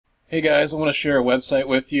Hey guys, I want to share a website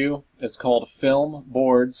with you. It's called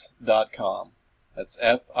filmboards.com. That's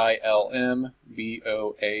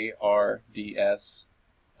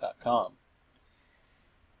FILMBOARDS.com.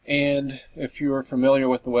 And if you're familiar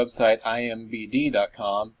with the website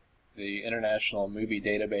IMBD.com, the International Movie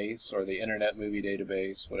Database or the Internet Movie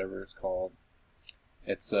Database, whatever it's called,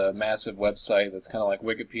 it's a massive website that's kind of like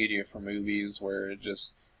Wikipedia for movies, where it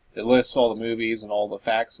lists all the movies and all the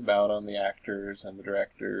facts about them, the actors and the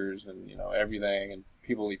directors and everything, and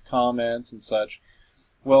people leave comments and such.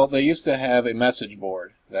 Well, they used to have a message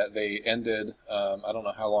board that they ended, I don't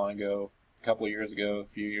know how long ago, a couple of years ago, a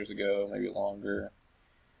few years ago, maybe longer.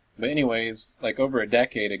 But anyways, like over a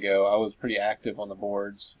decade ago, I was pretty active on the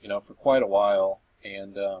boards, for quite a while.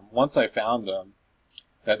 And once I found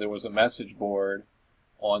that there was a message board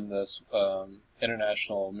on this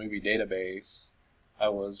International Movie Database, I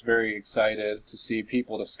was very excited to see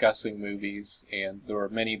people discussing movies, and there were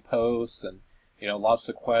many posts and lots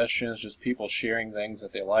of questions, just people sharing things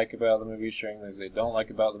that they like about the movie, sharing things they don't like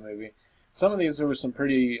about the movie. Some of these, there were some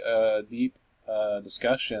pretty deep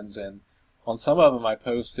discussions, and on some of them I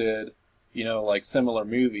posted like similar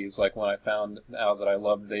movies, like when I found out that I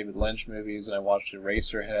loved David Lynch movies and I watched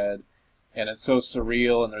Eraserhead, and it's so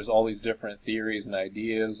surreal, and there's all these different theories and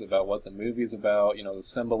ideas about what the movie's about, the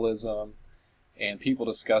symbolism, and people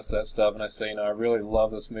discuss that stuff, and I say, I really love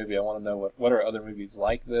this movie, I want to know what are other movies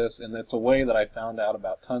like this, and it's a way that I found out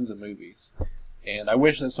about tons of movies. And I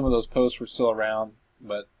wish that some of those posts were still around,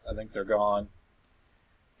 but I think they're gone.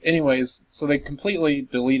 Anyways, so they completely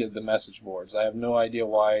deleted the message boards. I have no idea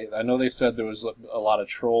why. I know they said there was a lot of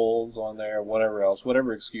trolls on there, whatever else,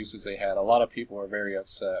 whatever excuses they had. A lot of people were very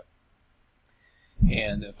upset.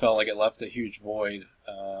 And it felt like it left a huge void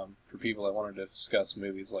for people that wanted to discuss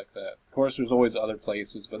movies like that. Of course, there's always other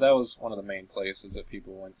places, but that was one of the main places that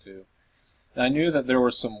people went to. And I knew that there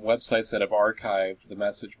were some websites that have archived the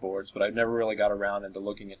message boards, but I never really got around into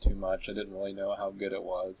looking at too much. I didn't really know how good it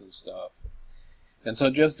was and stuff. And so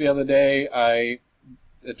just the other day,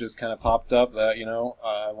 it just kind of popped up that,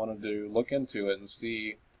 I wanted to look into it and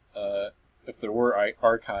see if there were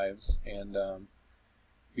archives, and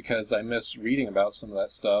because I miss reading about some of that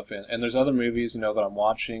stuff. And there's other movies, that I'm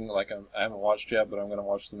watching, like I haven't watched yet, but I'm going to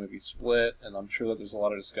watch the movie Split, and I'm sure that there's a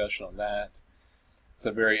lot of discussion on that. It's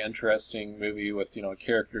a very interesting movie with, a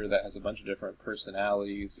character that has a bunch of different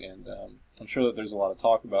personalities, and I'm sure that there's a lot of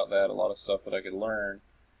talk about that, a lot of stuff that I could learn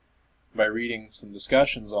by reading some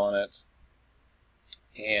discussions on it.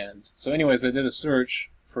 And so anyways, I did a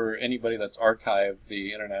search for anybody that's archived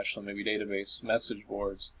the International Movie Database message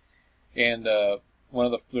boards, and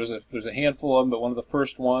there's a handful of them, but one of the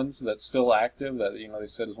first ones that's still active, that they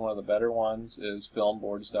said is one of the better ones, is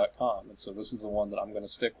filmboards.com. And so this is the one that I'm going to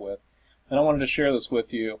stick with, and I wanted to share this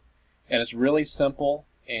with you. And it's really simple,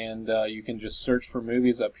 and you can just search for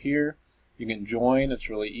movies up here. You can join. It's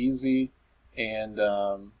really easy, and they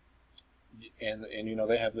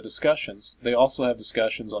have the discussions. They also have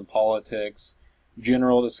discussions on politics,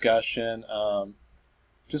 general discussion,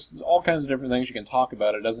 just all kinds of different things you can talk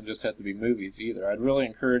about. It doesn't just have to be movies either. I'd really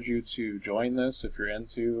encourage you to join this if you're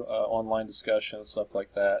into online discussion and stuff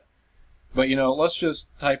like that. But let's just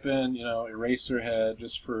type in Eraserhead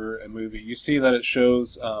just for a movie. You see that it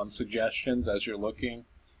shows suggestions as you're looking,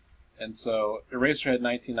 and so Eraserhead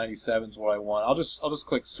 1997 is what I want. I'll just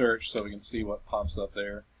click search so we can see what pops up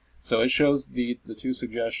there. So it shows the two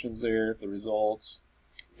suggestions there, the results.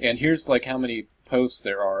 And here's like how many posts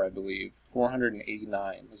there are, I believe.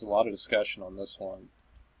 489. There's a lot of discussion on this one.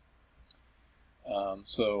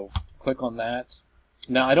 So click on that.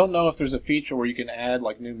 Now, I don't know if there's a feature where you can add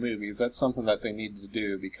like new movies. That's something that they need to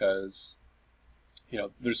do, because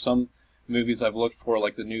there's some movies I've looked for,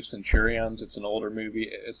 like The New Centurions. It's an older movie.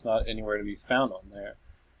 It's not anywhere to be found on there.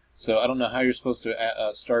 So I don't know how you're supposed to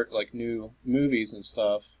start like new movies and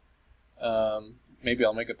stuff. Maybe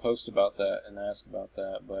I'll make a post about that and ask about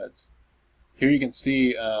that. But here you can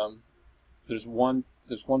see there's one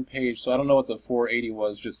page. So I don't know what the 480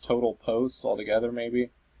 was, just total posts altogether,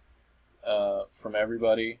 maybe from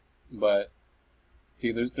everybody. But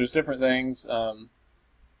see, there's different things. And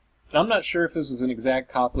I'm not sure if this is an exact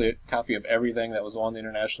copy of everything that was on the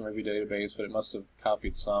International Movie Database, but it must have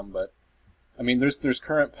copied some. But I mean, there's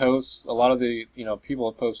current posts. A lot of the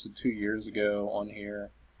people have posted 2 years ago on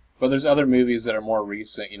here. But there's other movies that are more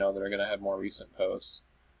recent, that are going to have more recent posts.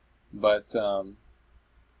 But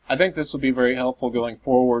I think this will be very helpful going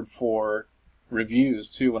forward for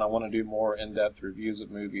reviews, too, when I want to do more in-depth reviews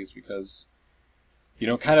of movies, because,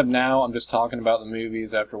 kind of now I'm just talking about the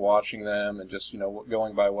movies after watching them and just,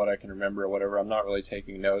 going by what I can remember or whatever. I'm not really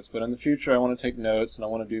taking notes. But in the future, I want to take notes, and I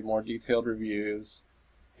want to do more detailed reviews.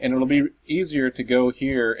 And it'll be easier to go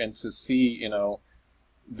here and to see, you know,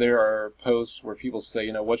 there are posts where people say,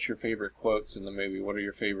 you know, what's your favorite quotes in the movie? What are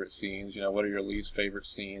your favorite scenes? You know, what are your least favorite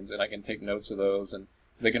scenes? And I can take notes of those, and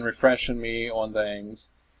they can refresh me on things.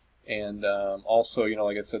 And also, you know,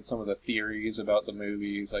 like I said, some of the theories about the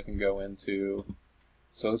movies I can go into.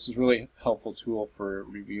 So this is really a helpful tool for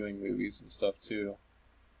reviewing movies and stuff too.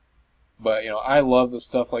 But, you know, I love the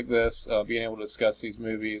stuff like this, being able to discuss these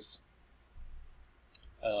movies.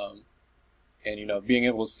 And, you know, being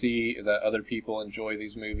able to see that other people enjoy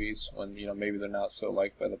these movies when, you know, maybe they're not so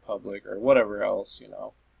liked by the public or whatever else, you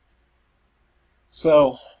know.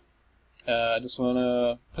 So, I just want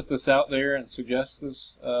to put this out there and suggest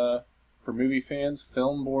this for movie fans,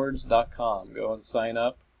 filmboards.com. Go and sign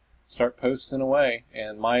up, start posting away.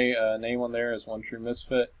 And my name on there is One True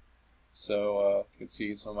Misfit, so you can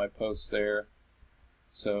see some of my posts there.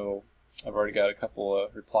 So I've already got a couple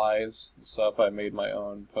of replies and stuff. I made my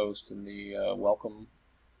own post in the welcome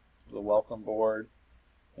board,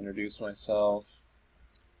 introduce myself.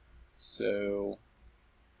 So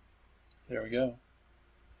there we go.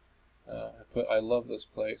 I love this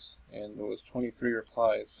place, and there was 23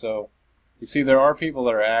 replies. So you see, there are people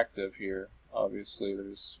that are active here. Obviously,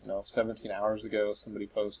 there's, you know, 17 hours ago somebody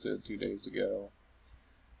posted, 2 days ago,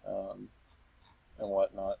 and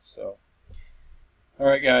whatnot. So, all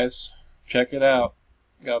right, guys, check it out.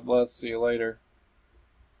 God bless. See you later.